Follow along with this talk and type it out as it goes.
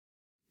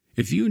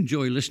If you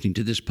enjoy listening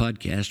to this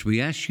podcast, we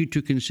ask you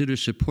to consider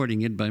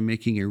supporting it by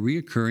making a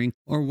recurring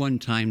or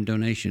one-time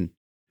donation.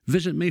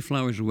 Visit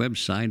Mayflower's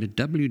website at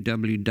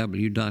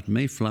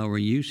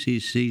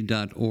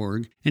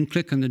www.mayflowerucc.org and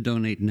click on the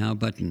Donate Now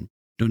button.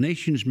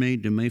 Donations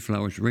made to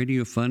Mayflower's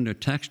Radio Fund are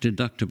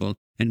tax-deductible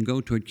and go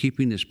toward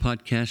keeping this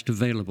podcast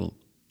available.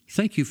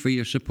 Thank you for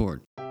your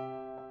support.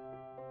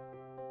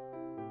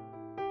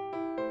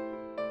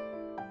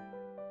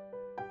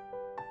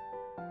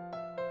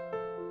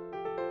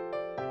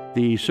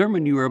 The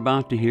sermon you are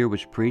about to hear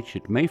was preached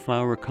at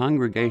Mayflower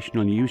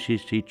Congregational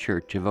UCC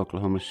Church of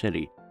Oklahoma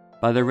City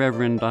by the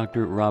Reverend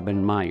Dr.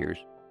 Robin Myers,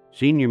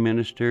 senior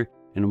minister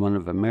in one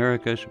of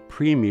America's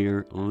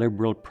premier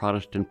liberal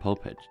Protestant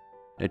pulpits.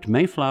 At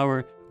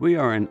Mayflower, we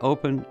are an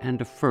open and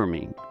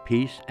affirming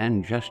peace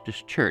and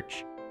justice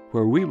church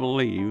where we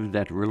believe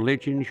that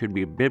religion should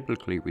be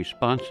biblically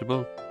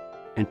responsible,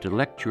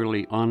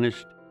 intellectually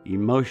honest,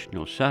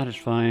 emotionally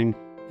satisfying,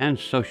 and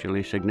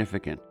socially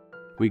significant.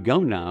 We go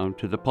now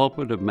to the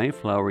pulpit of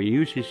Mayflower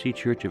UCC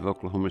Church of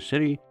Oklahoma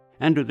City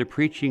and to the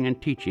preaching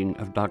and teaching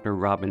of Dr.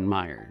 Robin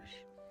Myers.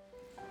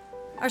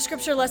 Our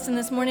scripture lesson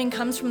this morning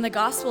comes from the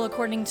Gospel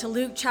according to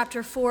Luke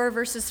chapter 4,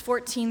 verses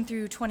 14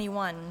 through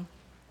 21.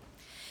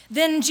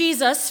 Then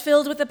Jesus,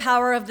 filled with the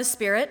power of the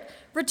Spirit,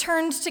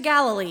 returned to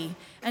Galilee,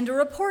 and a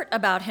report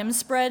about him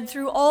spread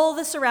through all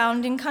the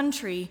surrounding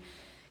country.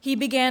 He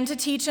began to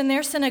teach in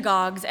their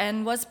synagogues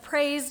and was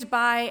praised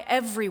by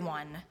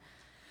everyone.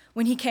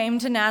 When he came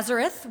to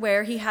Nazareth,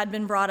 where he had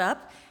been brought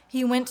up,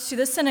 he went to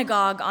the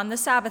synagogue on the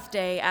Sabbath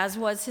day, as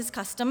was his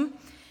custom.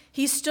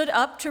 He stood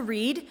up to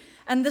read,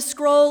 and the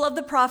scroll of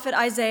the prophet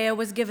Isaiah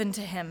was given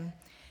to him.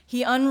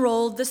 He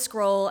unrolled the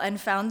scroll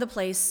and found the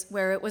place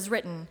where it was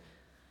written,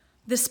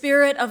 "The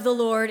Spirit of the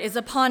Lord is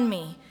upon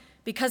me,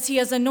 because he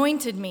has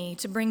anointed me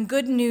to bring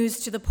good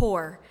news to the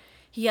poor.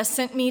 He has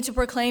sent me to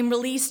proclaim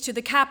release to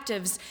the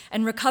captives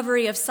and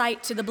recovery of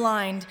sight to the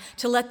blind,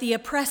 to let the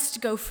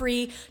oppressed go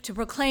free, to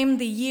proclaim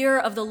the year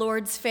of the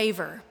Lord's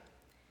favor."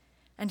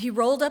 And he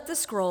rolled up the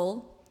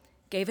scroll,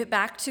 gave it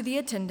back to the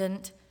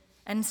attendant,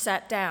 and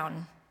sat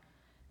down.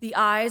 The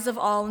eyes of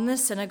all in the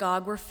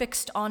synagogue were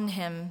fixed on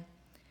him.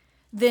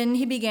 Then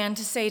he began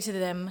to say to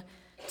them,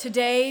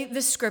 "Today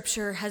this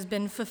scripture has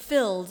been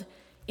fulfilled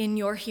in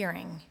your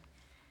hearing."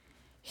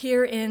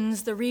 Here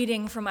ends the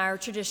reading from our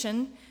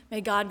tradition.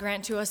 May God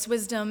grant to us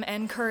wisdom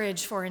and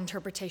courage for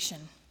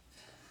interpretation.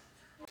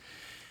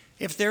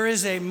 If there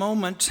is a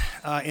moment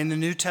in the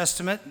New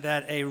Testament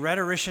that a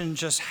rhetorician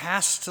just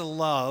has to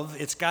love,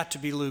 it's got to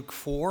be Luke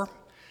 4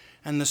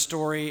 and the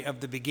story of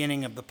the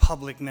beginning of the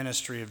public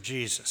ministry of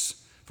Jesus.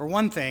 For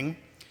one thing,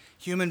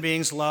 human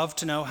beings love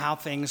to know how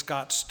things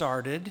got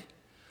started,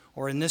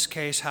 or in this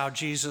case, how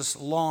Jesus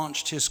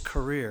launched his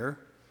career,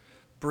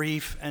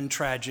 brief and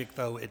tragic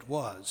though it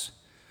was.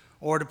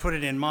 Or to put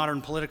it in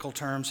modern political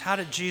terms, how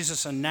did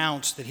Jesus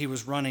announce that he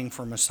was running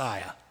for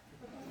Messiah?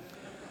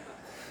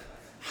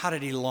 How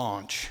did he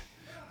launch?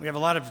 We have a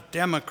lot of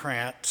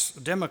Democrats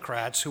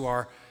who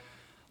are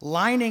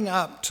lining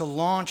up to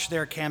launch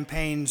their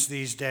campaigns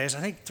these days.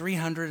 I think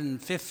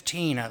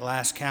 315 at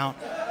last count.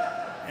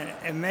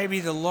 And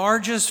maybe the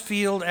largest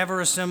field ever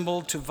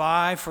assembled to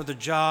vie for the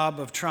job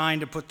of trying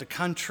to put the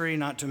country,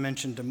 not to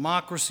mention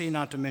democracy,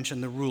 not to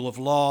mention the rule of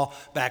law,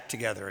 back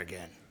together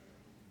again.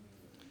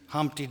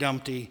 Humpty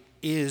Dumpty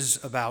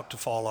is about to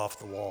fall off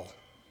the wall.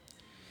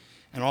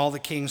 And all the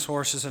king's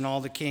horses and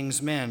all the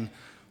king's men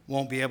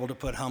won't be able to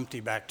put Humpty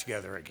back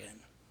together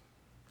again.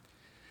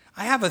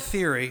 I have a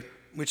theory,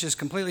 which is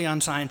completely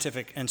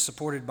unscientific and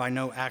supported by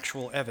no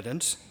actual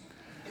evidence,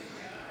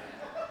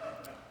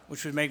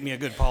 which would make me a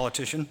good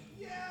politician,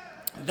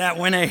 that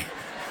when a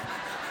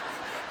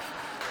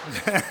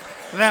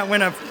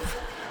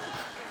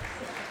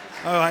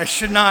I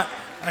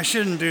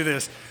shouldn't do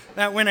this.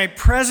 That when a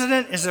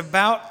president is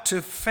about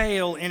to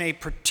fail in a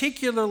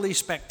particularly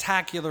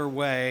spectacular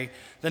way,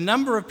 the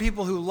number of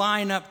people who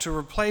line up to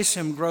replace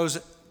him grows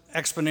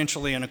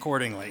exponentially and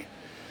accordingly.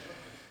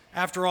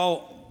 After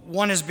all,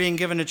 one is being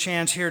given a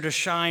chance here to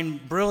shine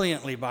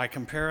brilliantly by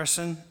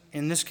comparison,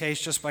 in this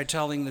case just by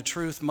telling the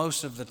truth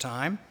most of the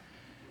time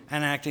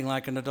and acting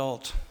like an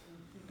adult.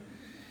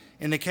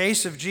 In the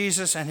case of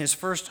Jesus and his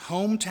first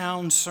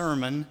hometown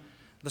sermon,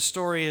 the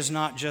story is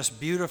not just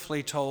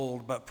beautifully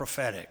told, but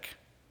prophetic.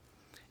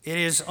 It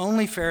is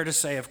only fair to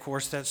say, of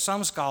course, that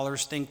some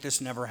scholars think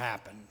this never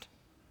happened.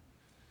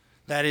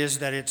 That is,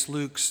 that it's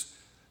Luke's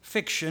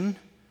fiction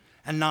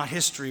and not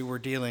history we're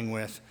dealing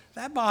with.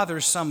 That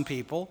bothers some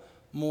people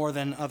more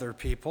than other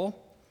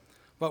people,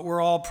 but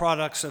we're all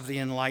products of the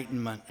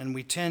Enlightenment, and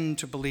we tend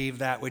to believe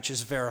that which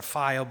is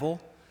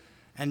verifiable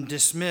and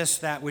dismiss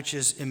that which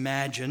is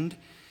imagined,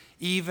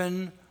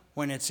 even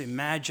when it's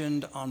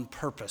imagined on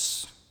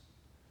purpose.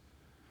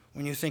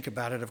 When you think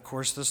about it, of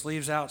course, this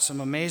leaves out some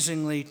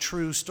amazingly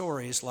true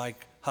stories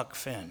like Huck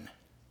Finn.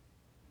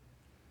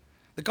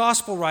 The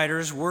gospel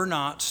writers were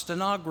not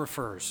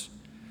stenographers.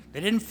 They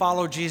didn't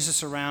follow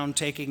Jesus around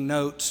taking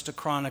notes to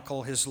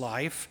chronicle his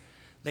life.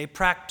 They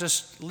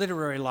practiced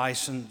literary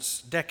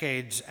license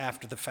decades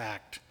after the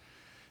fact.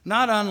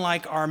 Not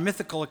unlike our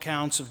mythical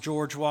accounts of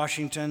George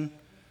Washington.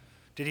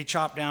 Did he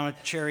chop down a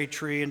cherry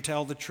tree and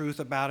tell the truth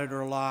about it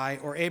or lie?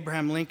 Or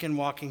Abraham Lincoln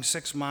walking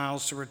 6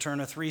 miles to return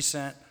a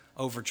 3-cent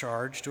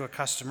overcharge to a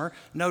customer,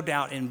 no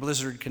doubt in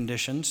blizzard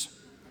conditions,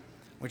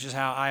 which is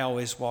how I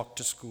always walked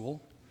to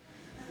school.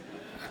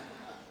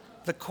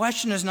 The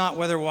question is not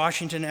whether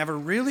Washington ever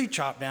really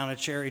chopped down a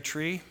cherry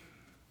tree,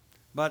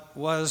 but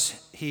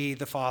was he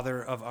the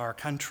father of our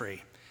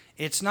country?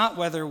 It's not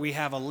whether we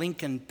have a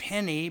Lincoln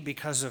penny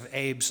because of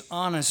Abe's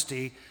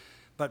honesty,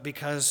 but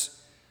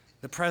because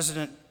the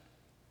president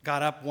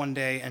got up one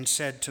day and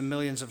said to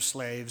millions of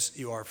slaves,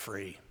 "You are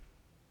free."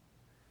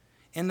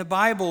 In the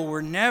Bible,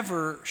 we're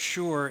never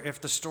sure if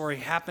the story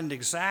happened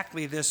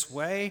exactly this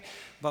way,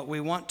 but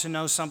we want to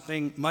know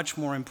something much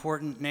more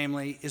important,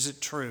 namely, is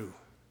it true?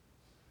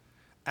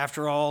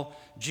 After all,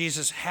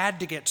 Jesus had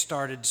to get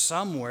started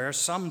somewhere,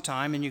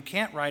 sometime, and you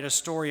can't write a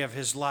story of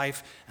his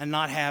life and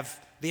not have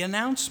the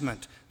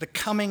announcement, the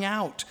coming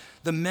out,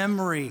 the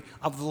memory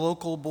of the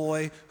local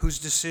boy whose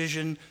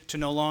decision to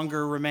no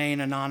longer remain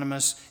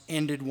anonymous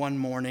ended one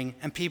morning,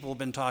 and people have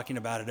been talking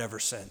about it ever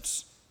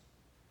since.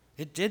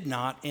 It did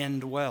not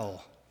end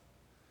well.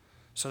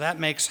 So that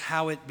makes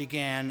how it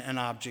began an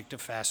object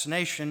of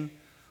fascination,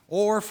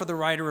 or for the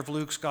writer of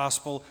Luke's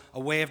gospel, a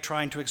way of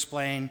trying to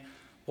explain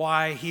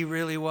why he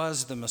really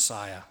was the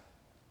Messiah.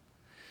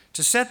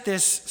 To set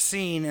this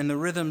scene in the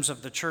rhythms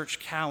of the church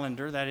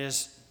calendar, that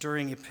is,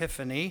 during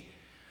Epiphany,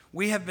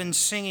 we have been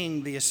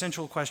singing the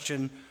essential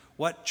question,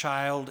 what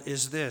child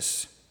is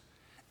this?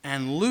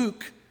 And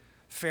Luke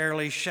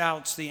fairly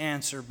shouts the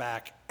answer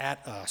back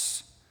at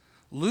us.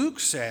 Luke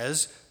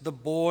says the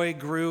boy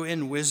grew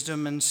in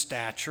wisdom and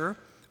stature,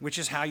 which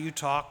is how you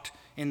talked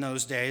in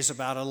those days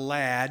about a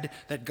lad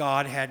that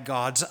God had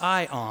God's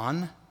eye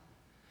on.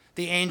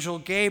 The angel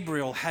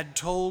Gabriel had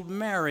told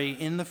Mary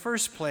in the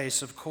first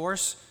place, of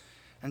course,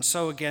 and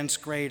so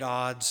against great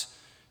odds,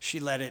 she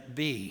let it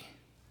be,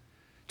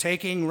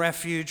 taking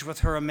refuge with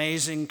her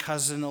amazing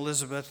cousin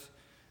Elizabeth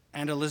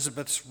and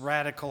Elizabeth's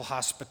radical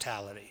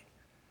hospitality.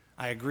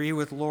 I agree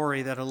with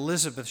Lori that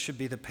Elizabeth should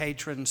be the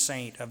patron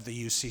saint of the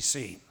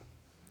UCC.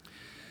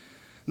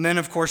 And then,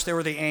 of course, there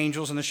were the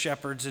angels and the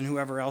shepherds and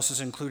whoever else is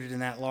included in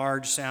that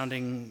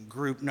large-sounding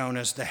group known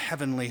as the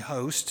heavenly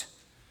host.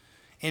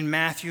 In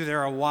Matthew,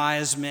 there are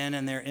wise men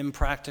and their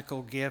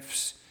impractical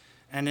gifts.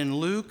 And in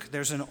Luke,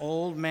 there's an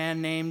old man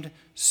named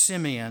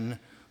Simeon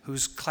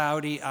whose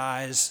cloudy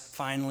eyes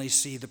finally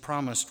see the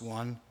promised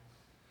one.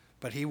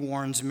 But he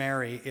warns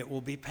Mary it will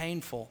be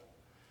painful.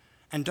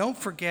 And don't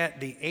forget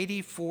the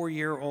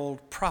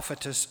 84-year-old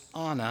prophetess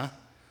Anna,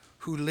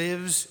 who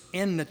lives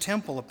in the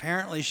temple.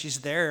 Apparently she's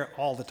there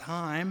all the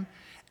time,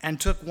 and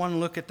took one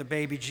look at the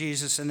baby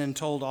Jesus and then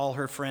told all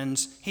her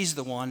friends, he's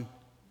the one.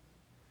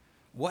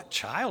 What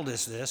child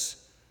is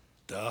this?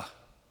 Duh.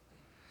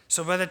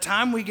 So by the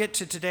time we get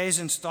to today's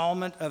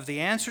installment of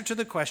the answer to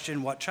the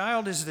question, what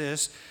child is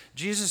this?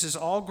 Jesus is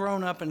all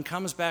grown up and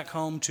comes back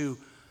home to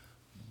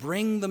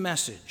bring the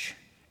message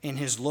in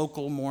his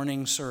local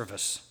morning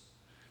service.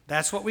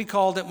 That's what we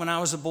called it when I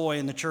was a boy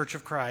in the Church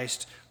of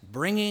Christ,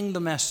 bringing the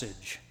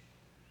message.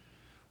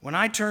 When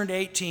I turned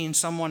 18,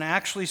 someone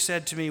actually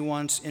said to me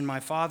once in my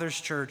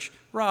father's church,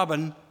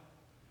 "Robin,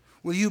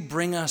 will you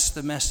bring us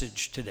the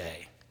message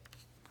today?"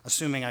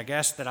 Assuming, I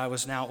guess, that I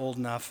was now old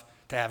enough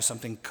to have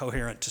something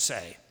coherent to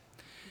say.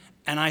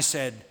 And I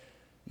said,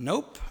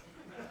 "Nope."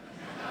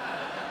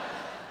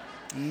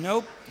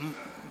 Nope,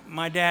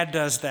 my dad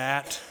does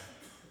that.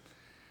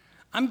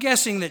 I'm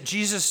guessing that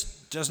Jesus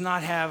does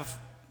not have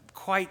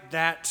quite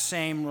that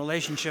same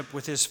relationship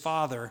with his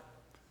father,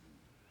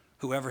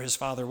 whoever his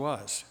father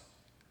was.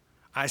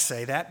 I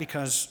say that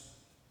because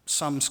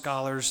some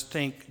scholars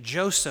think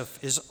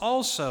Joseph is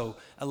also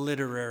a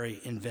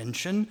literary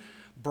invention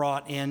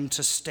brought in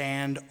to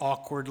stand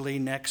awkwardly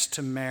next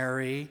to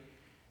Mary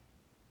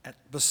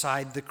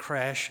beside the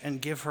creche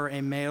and give her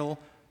a male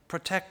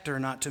protector,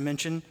 not to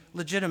mention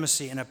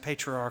legitimacy in a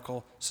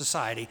patriarchal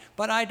society.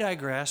 But I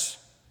digress,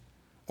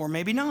 or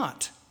maybe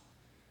not.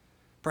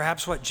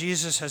 Perhaps what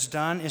Jesus has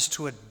done is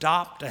to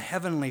adopt a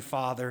heavenly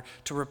father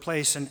to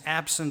replace an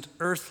absent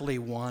earthly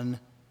one,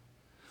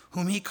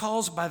 whom he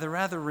calls by the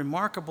rather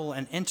remarkable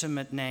and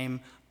intimate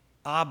name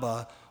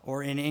Abba,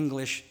 or in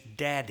English,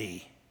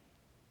 Daddy.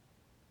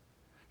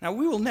 Now,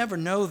 we will never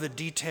know the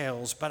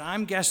details, but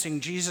I'm guessing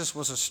Jesus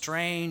was a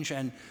strange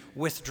and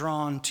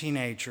withdrawn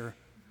teenager,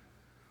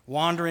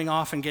 wandering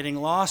off and getting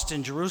lost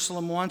in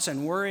Jerusalem once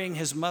and worrying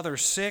his mother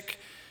sick.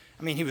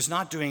 I mean, he was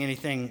not doing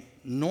anything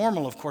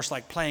normal, of course,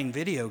 like playing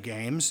video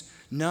games.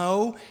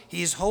 No,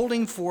 he's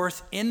holding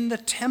forth in the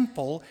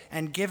temple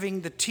and giving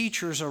the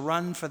teachers a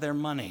run for their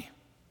money.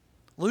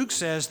 Luke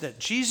says that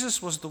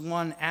Jesus was the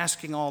one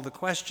asking all the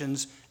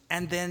questions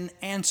and then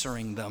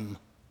answering them.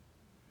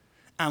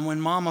 And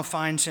when Mama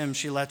finds him,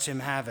 she lets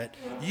him have it.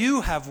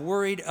 "You have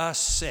worried us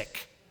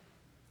sick."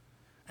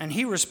 And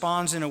he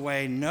responds in a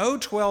way no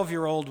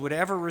 12-year-old would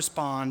ever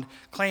respond,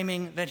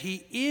 claiming that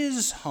he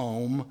is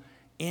home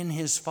in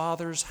his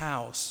father's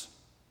house,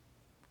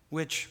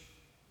 which,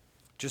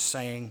 just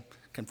saying,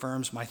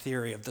 confirms my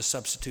theory of the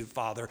substitute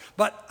father.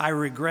 But I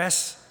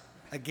regress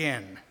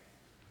again.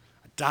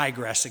 I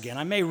digress again.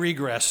 I may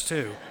regress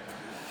too.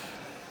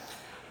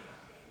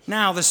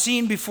 Now, the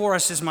scene before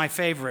us is my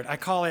favorite. I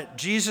call it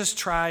Jesus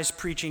Tries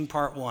Preaching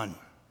Part 1.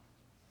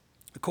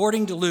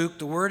 According to Luke,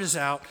 the word is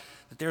out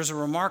that there's a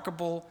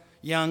remarkable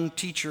young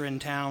teacher in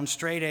town,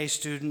 straight-A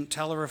student,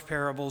 teller of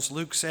parables.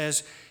 Luke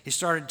says he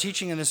started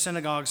teaching in the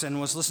synagogues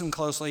and was, listen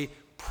closely,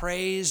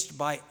 praised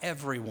by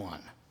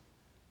everyone.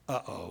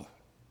 Uh-oh.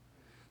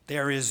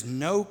 There is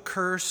no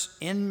curse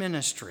in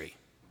ministry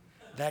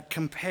that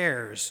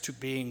compares to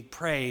being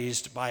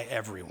praised by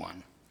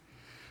everyone.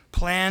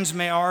 Plans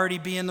may already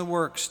be in the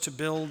works to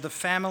build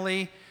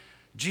the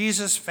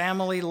Jesus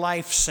Family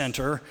Life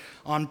Center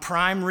on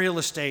prime real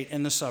estate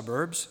in the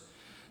suburbs.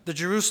 The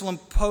Jerusalem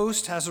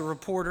Post has a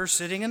reporter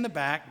sitting in the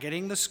back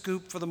getting the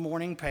scoop for the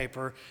morning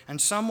paper,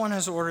 and someone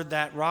has ordered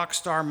that rock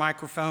star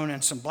microphone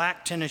and some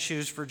black tennis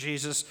shoes for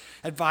Jesus,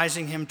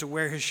 advising him to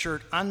wear his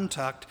shirt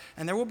untucked.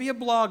 And there will be a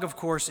blog, of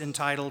course,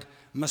 entitled,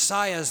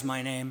 Messiah's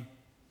My Name.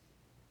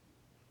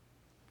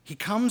 He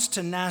comes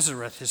to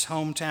Nazareth, his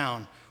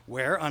hometown,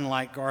 where,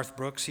 unlike Garth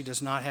Brooks, he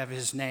does not have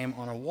his name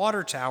on a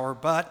water tower,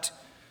 but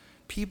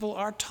people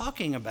are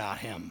talking about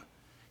him.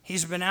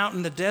 He's been out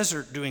in the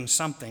desert doing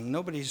something.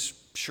 Nobody's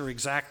sure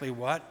exactly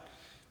what.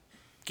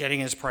 Getting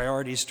his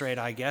priorities straight,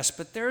 I guess,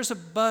 but there's a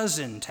buzz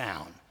in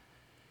town.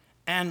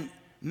 And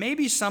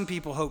maybe some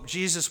people hope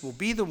Jesus will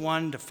be the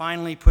one to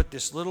finally put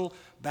this little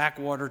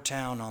backwater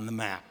town on the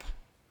map.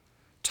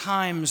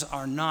 Times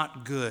are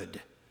not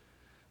good.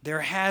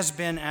 There has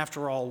been,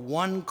 after all,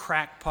 one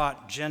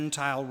crackpot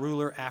Gentile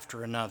ruler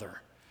after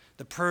another.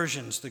 The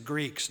Persians, the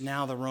Greeks,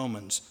 now the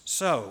Romans.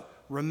 So,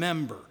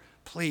 remember,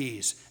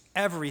 please,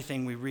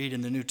 everything we read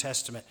in the New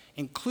Testament,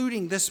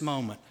 including this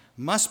moment,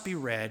 must be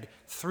read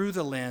through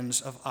the lens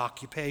of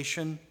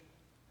occupation,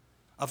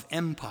 of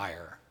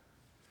empire,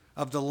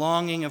 of the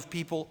longing of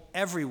people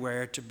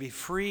everywhere to be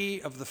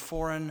free of the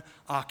foreign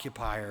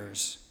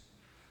occupiers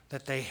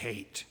that they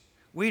hate.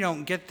 We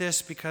don't get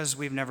this because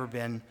we've never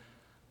been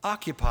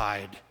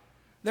occupied.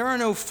 There are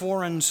no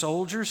foreign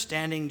soldiers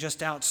standing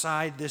just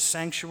outside this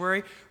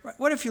sanctuary.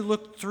 What if you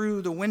looked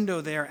through the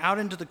window there out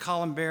into the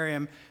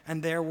columbarium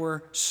and there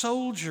were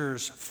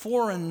soldiers,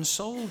 foreign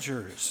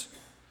soldiers,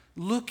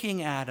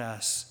 looking at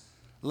us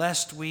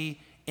lest we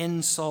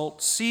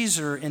insult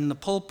Caesar in the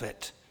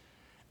pulpit?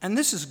 And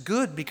this is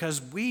good because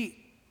we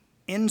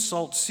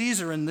insult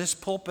Caesar in this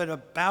pulpit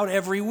about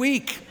every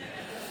week.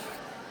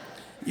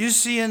 You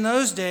see, in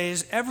those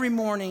days, every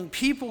morning,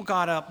 people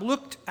got up,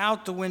 looked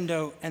out the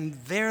window, and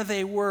there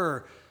they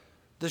were,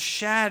 the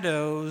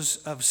shadows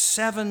of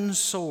 7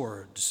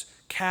 swords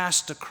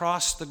cast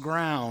across the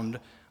ground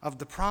of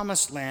the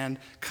promised land,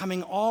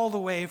 coming all the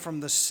way from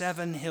the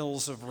 7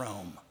 hills of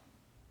Rome.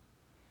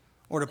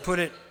 Or to put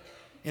it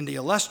in the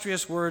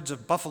illustrious words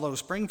of Buffalo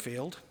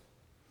Springfield,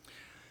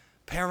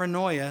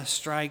 paranoia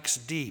strikes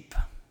deep.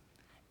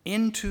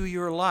 Into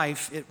your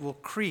life it will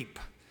creep.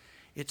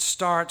 It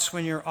starts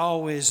when you're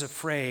always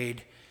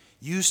afraid.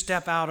 You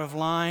step out of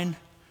line,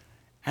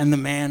 and the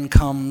man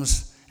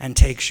comes and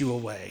takes you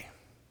away.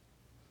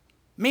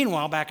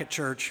 Meanwhile, back at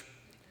church,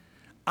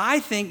 I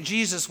think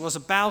Jesus was a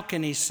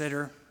balcony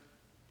sitter.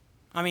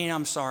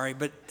 I'm sorry,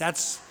 but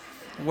that's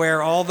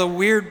where all the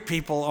weird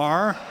people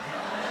are.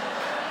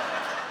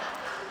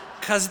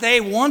 Because they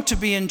want to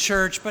be in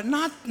church, but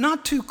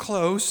not too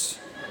close.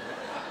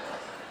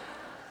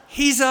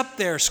 He's up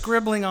there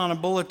scribbling on a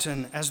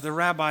bulletin as the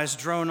rabbis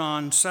drone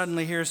on.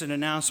 Suddenly here's an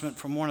announcement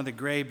from one of the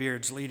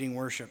graybeards leading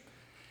worship.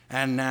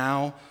 And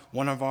now,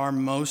 one of our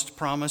most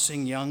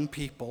promising young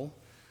people,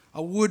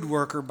 a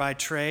woodworker by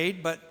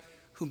trade, but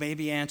who may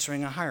be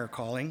answering a higher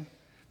calling.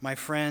 My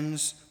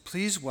friends,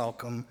 please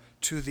welcome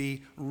to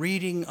the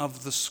reading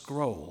of the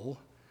scroll,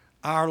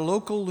 our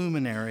local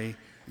luminary,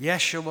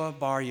 Yeshua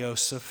Bar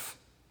Yosef.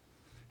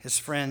 His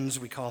friends,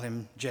 we call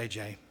him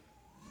JJ.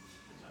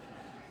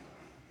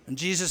 And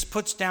Jesus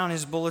puts down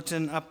his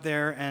bulletin up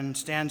there and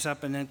stands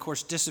up and then, of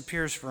course,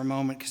 disappears for a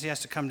moment because he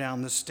has to come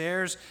down the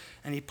stairs.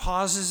 And he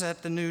pauses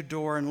at the new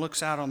door and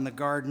looks out on the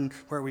garden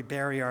where we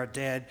bury our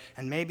dead.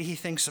 And maybe he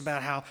thinks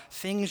about how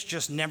things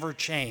just never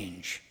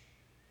change.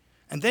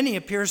 And then he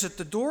appears at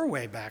the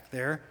doorway back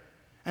there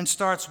and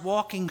starts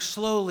walking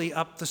slowly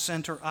up the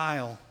center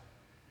aisle.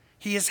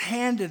 He is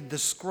handed the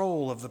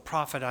scroll of the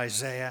prophet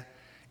Isaiah,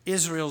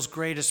 Israel's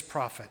greatest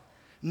prophet.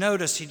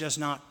 Notice he does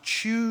not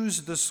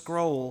choose the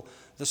scroll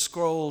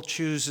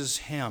chooses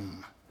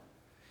him.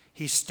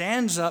 He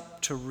stands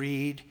up to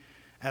read,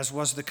 as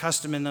was the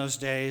custom in those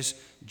days,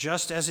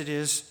 just as it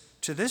is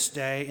to this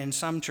day in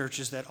some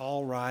churches that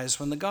all rise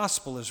when the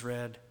gospel is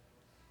read.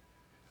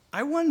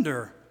 I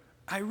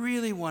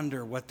really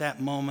wonder what that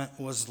moment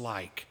was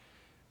like,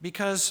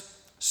 because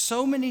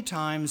so many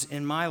times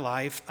in my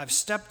life I've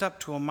stepped up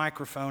to a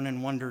microphone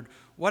and wondered,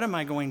 what am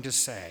I going to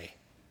say?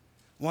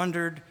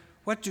 Wondered,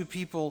 what do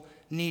people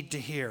need to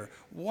hear?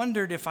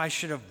 Wondered if I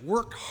should have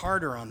worked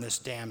harder on this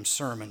damn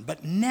sermon,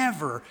 but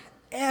never,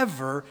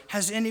 ever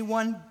has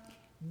anyone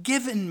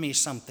given me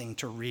something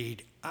to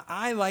read,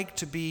 I like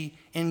to be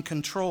in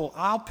control.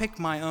 I'll pick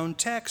my own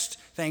text.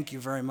 Thank you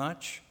very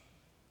much.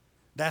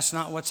 That's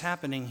not what's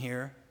happening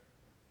here.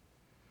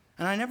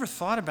 And I never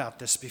thought about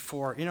this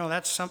before. You know,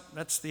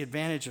 that's the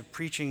advantage of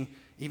preaching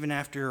even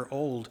after you're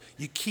old.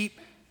 You keep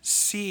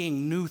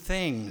seeing new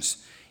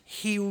things.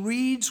 He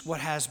reads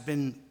what has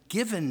been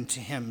given to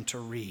him to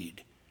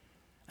read.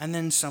 And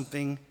then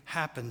something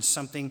happens,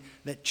 something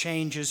that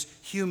changes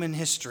human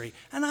history.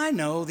 And I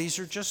know these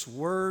are just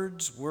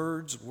words.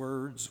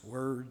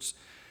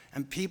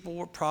 And people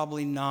were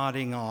probably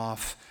nodding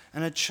off.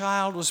 And a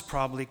child was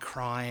probably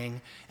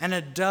crying. And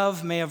a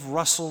dove may have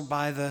rustled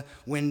by the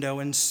window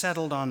and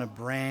settled on a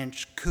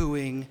branch,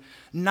 cooing.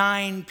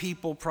 9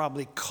 people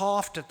probably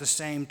coughed at the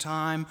same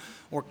time,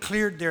 or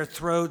cleared their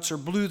throats, or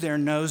blew their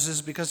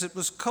noses because it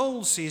was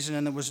cold season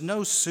and there was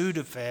no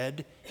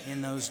Sudafed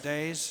in those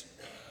days.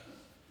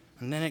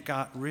 And then it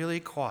got really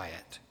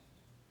quiet.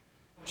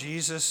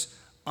 Jesus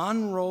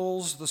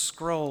unrolls the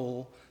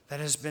scroll that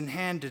has been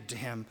handed to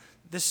him.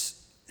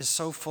 This is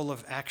so full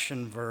of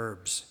action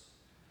verbs.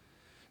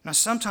 Now,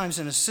 sometimes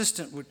an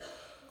assistant would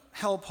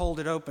help hold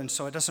it open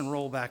so it doesn't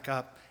roll back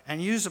up,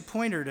 and use a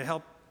pointer to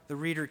help the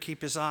reader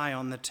keep his eye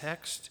on the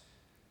text.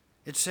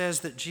 It says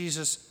that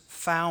Jesus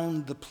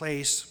found the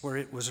place where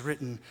it was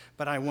written,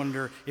 but I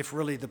wonder if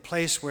really the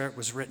place where it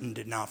was written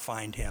did not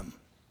find him.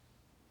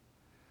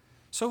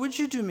 So would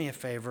you do me a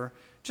favor?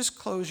 Just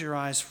close your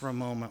eyes for a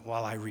moment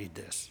while I read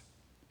this.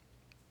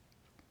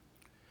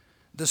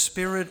 The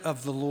Spirit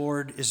of the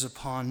Lord is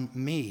upon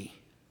me,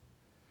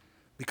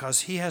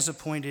 because he has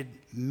appointed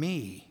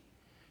me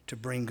to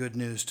bring good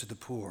news to the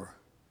poor.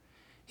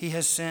 He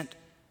has sent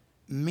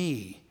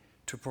me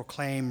to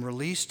proclaim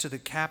release to the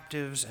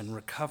captives and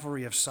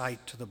recovery of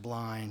sight to the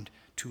blind,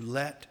 to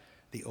let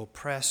the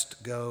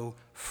oppressed go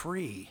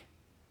free,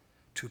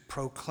 to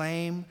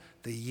proclaim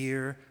the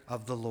year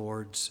of the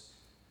Lord's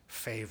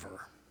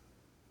favor.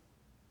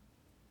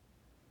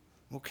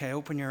 Okay,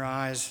 open your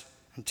eyes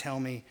and tell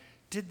me,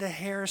 did the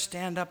hair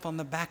stand up on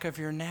the back of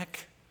your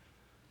neck?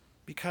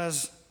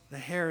 Because the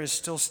hair is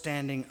still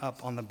standing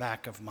up on the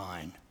back of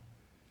mine.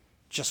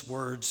 Just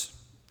words.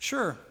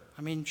 Sure,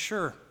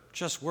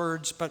 just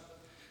words. But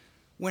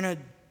when a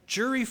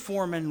jury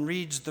foreman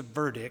reads the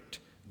verdict,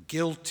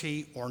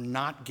 guilty or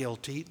not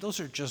guilty, those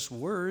are just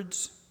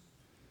words.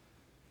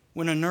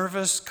 When a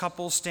nervous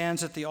couple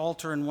stands at the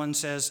altar and one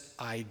says,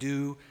 I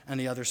do, and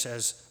the other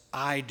says,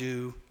 I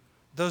do,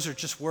 those are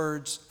just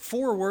words.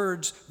 4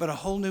 words, but a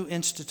whole new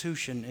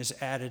institution is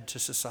added to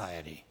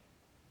society.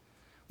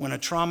 When a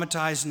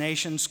traumatized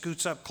nation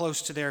scoots up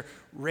close to their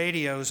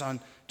radios on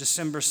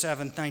December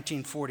 7,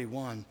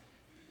 1941,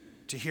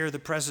 to hear the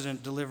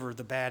president deliver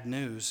the bad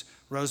news,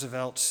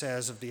 Roosevelt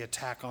says of the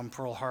attack on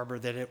Pearl Harbor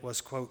that it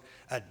was, quote,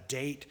 a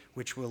date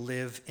which will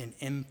live in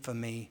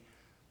infamy.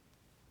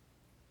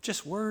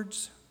 Just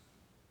words,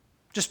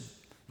 just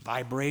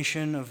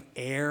vibration of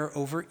air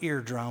over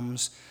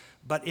eardrums.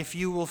 But if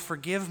you will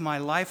forgive my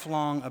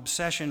lifelong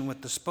obsession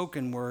with the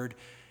spoken word,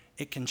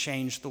 it can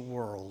change the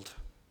world.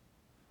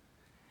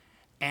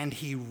 And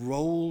he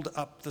rolled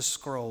up the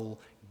scroll,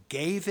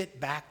 gave it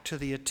back to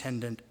the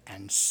attendant,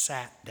 and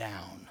sat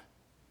down.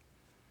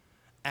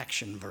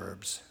 Action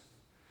verbs.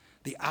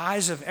 The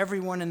eyes of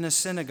everyone in the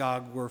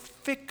synagogue were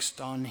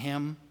fixed on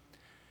him.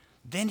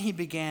 Then he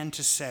began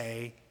to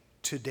say,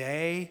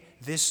 today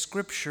this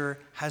scripture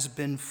has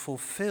been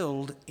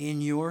fulfilled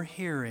in your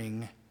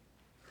hearing.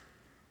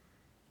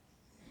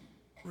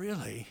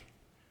 Really?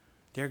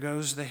 There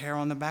goes the hair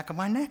on the back of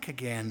my neck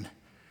again.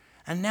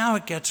 And now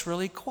it gets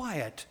really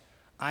quiet.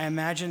 I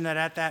imagine that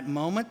at that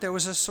moment there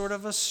was a sort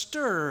of a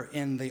stir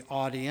in the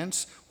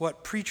audience,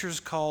 what preachers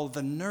call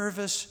the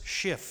nervous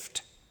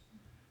shift.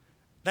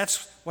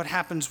 That's what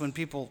happens when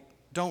people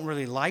don't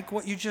really like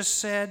what you just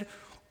said,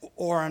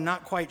 or are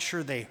not quite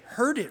sure they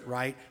heard it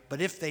right,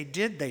 but if they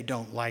did, they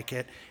don't like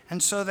it.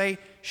 And so they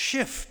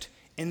shift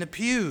in the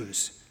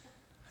pews.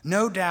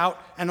 No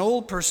doubt an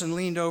old person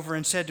leaned over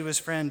and said to his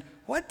friend,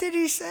 "What did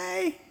he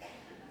say?"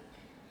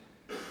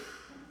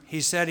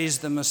 He said he's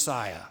the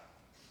Messiah.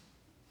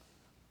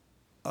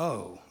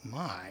 Oh,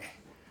 my.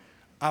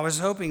 I was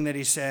hoping that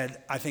he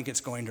said, "I think it's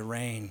going to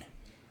rain."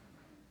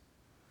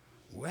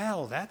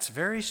 Well, that's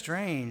very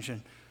strange,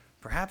 and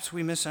perhaps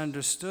we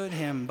misunderstood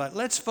him, but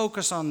let's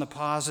focus on the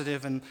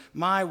positive, and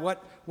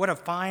what a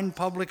fine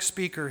public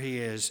speaker he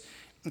is.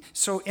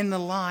 So in the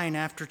line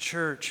after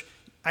church,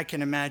 I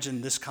can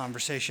imagine this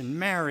conversation.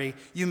 "Mary,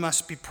 you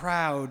must be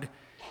proud.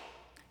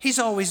 He's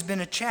always been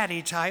a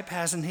chatty type,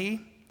 hasn't he?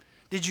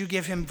 Did you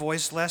give him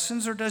voice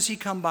lessons, or does he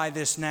come by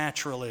this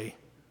naturally?"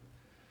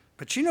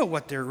 But you know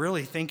what they're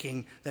really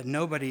thinking that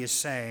nobody is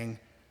saying?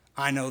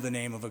 I know the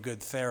name of a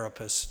good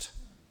therapist.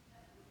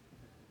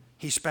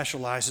 He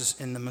specializes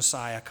in the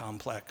Messiah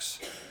complex.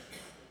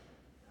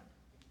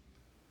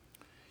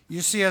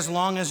 You see, as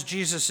long as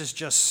Jesus is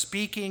just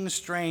speaking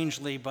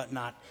strangely but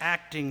not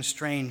acting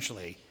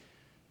strangely,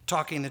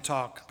 talking the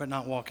talk but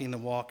not walking the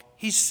walk,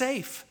 he's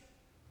safe.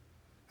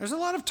 There's a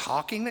lot of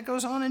talking that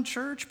goes on in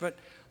church, but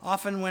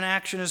Often when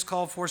action is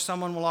called for,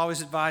 someone will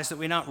always advise that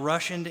we not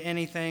rush into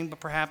anything, but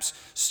perhaps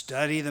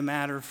study the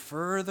matter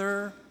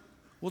further.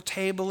 We'll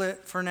table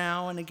it for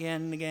now and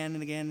again and again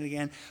and again and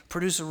again,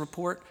 produce a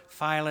report,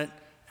 file it,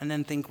 and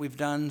then think we've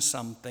done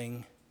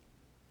something.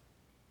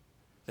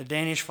 The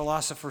Danish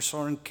philosopher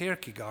Søren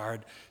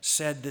Kierkegaard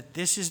said that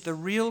this is the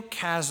real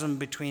chasm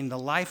between the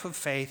life of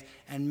faith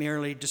and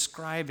merely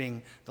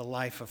describing the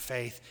life of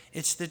faith.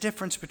 It's the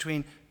difference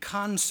between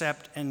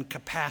concept and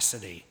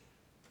capacity.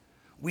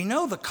 We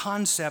know the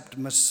concept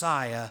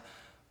Messiah,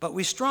 but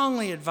we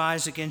strongly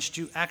advise against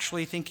you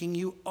actually thinking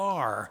you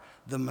are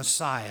the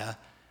Messiah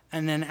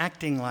and then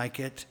acting like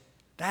it.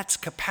 That's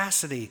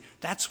capacity.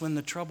 That's when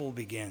the trouble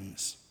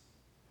begins.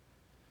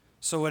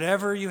 So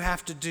whatever you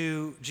have to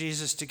do,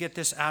 Jesus, to get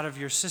this out of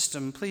your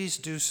system, please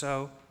do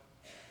so.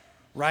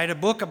 Write a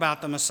book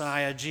about the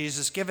Messiah,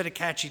 Jesus. Give it a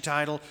catchy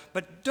title,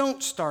 but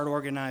don't start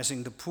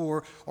organizing the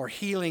poor or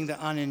healing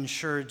the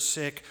uninsured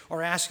sick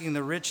or asking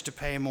the rich to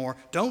pay more.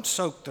 Don't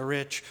soak the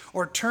rich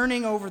or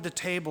turning over the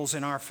tables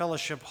in our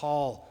fellowship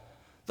hall.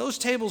 Those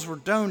tables were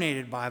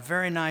donated by a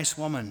very nice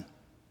woman.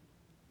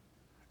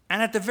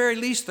 And at the very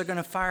least, they're going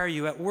to fire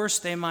you. At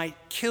worst, they might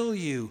kill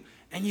you.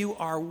 And you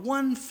are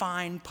one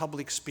fine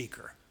public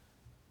speaker.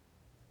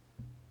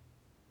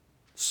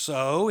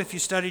 So, if you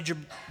studied your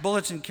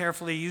bulletin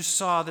carefully, you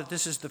saw that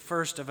this is the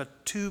first of a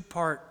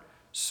two-part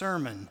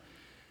sermon.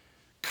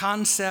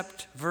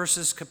 Concept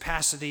versus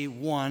capacity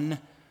 1,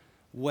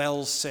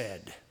 well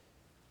said.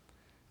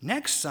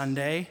 Next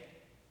Sunday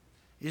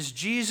is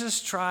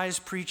Jesus Tries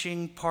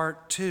Preaching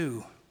Part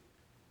 2,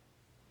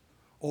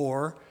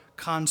 or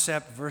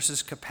Concept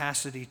versus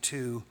Capacity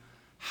 2,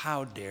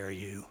 how dare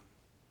you?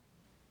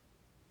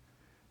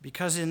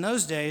 Because in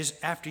those days,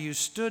 after you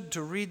stood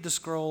to read the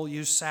scroll,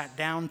 you sat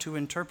down to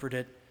interpret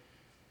it.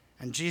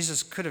 And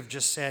Jesus could have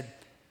just said,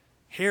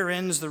 "Here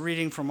ends the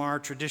reading from our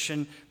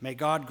tradition. May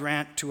God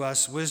grant to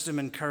us wisdom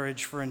and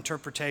courage for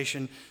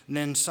interpretation." And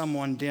then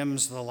someone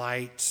dims the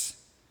lights,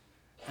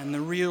 and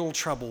the real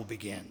trouble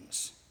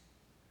begins.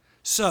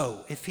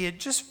 So, if he had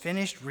just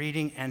finished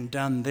reading and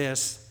done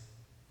this,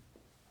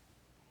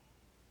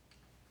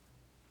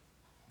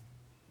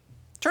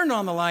 turned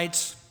on the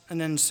lights, and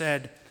then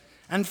said,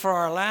 "And for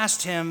our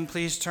last hymn,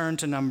 please turn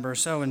to number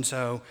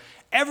so-and-so,"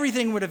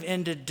 everything would have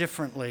ended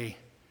differently.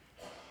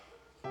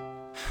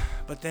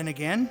 But then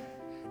again,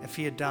 if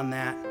he had done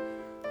that,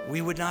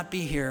 we would not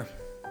be here.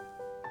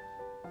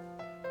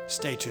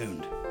 Stay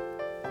tuned.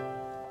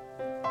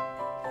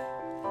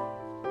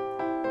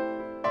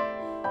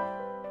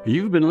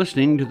 You've been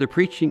listening to the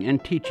preaching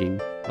and teaching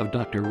of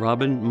Dr.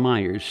 Robin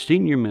Myers,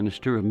 Senior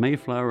Minister of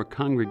Mayflower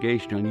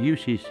Congregational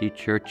UCC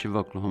Church of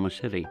Oklahoma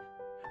City.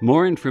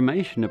 More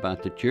information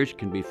about the church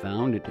can be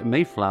found at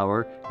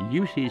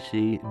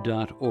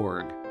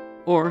mayflowerucc.org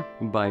or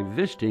by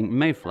visiting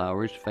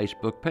Mayflower's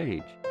Facebook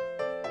page.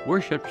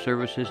 Worship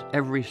services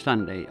every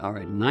Sunday are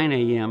at 9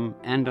 a.m.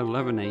 and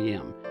 11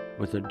 a.m.,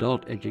 with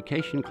adult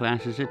education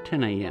classes at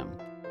 10 a.m.,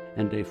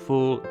 and a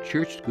full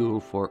church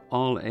school for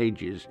all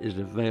ages is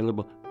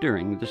available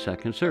during the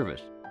second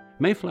service.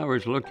 Mayflower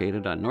is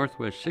located on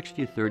Northwest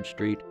 63rd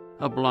Street,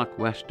 a block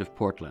west of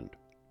Portland.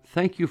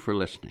 Thank you for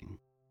listening.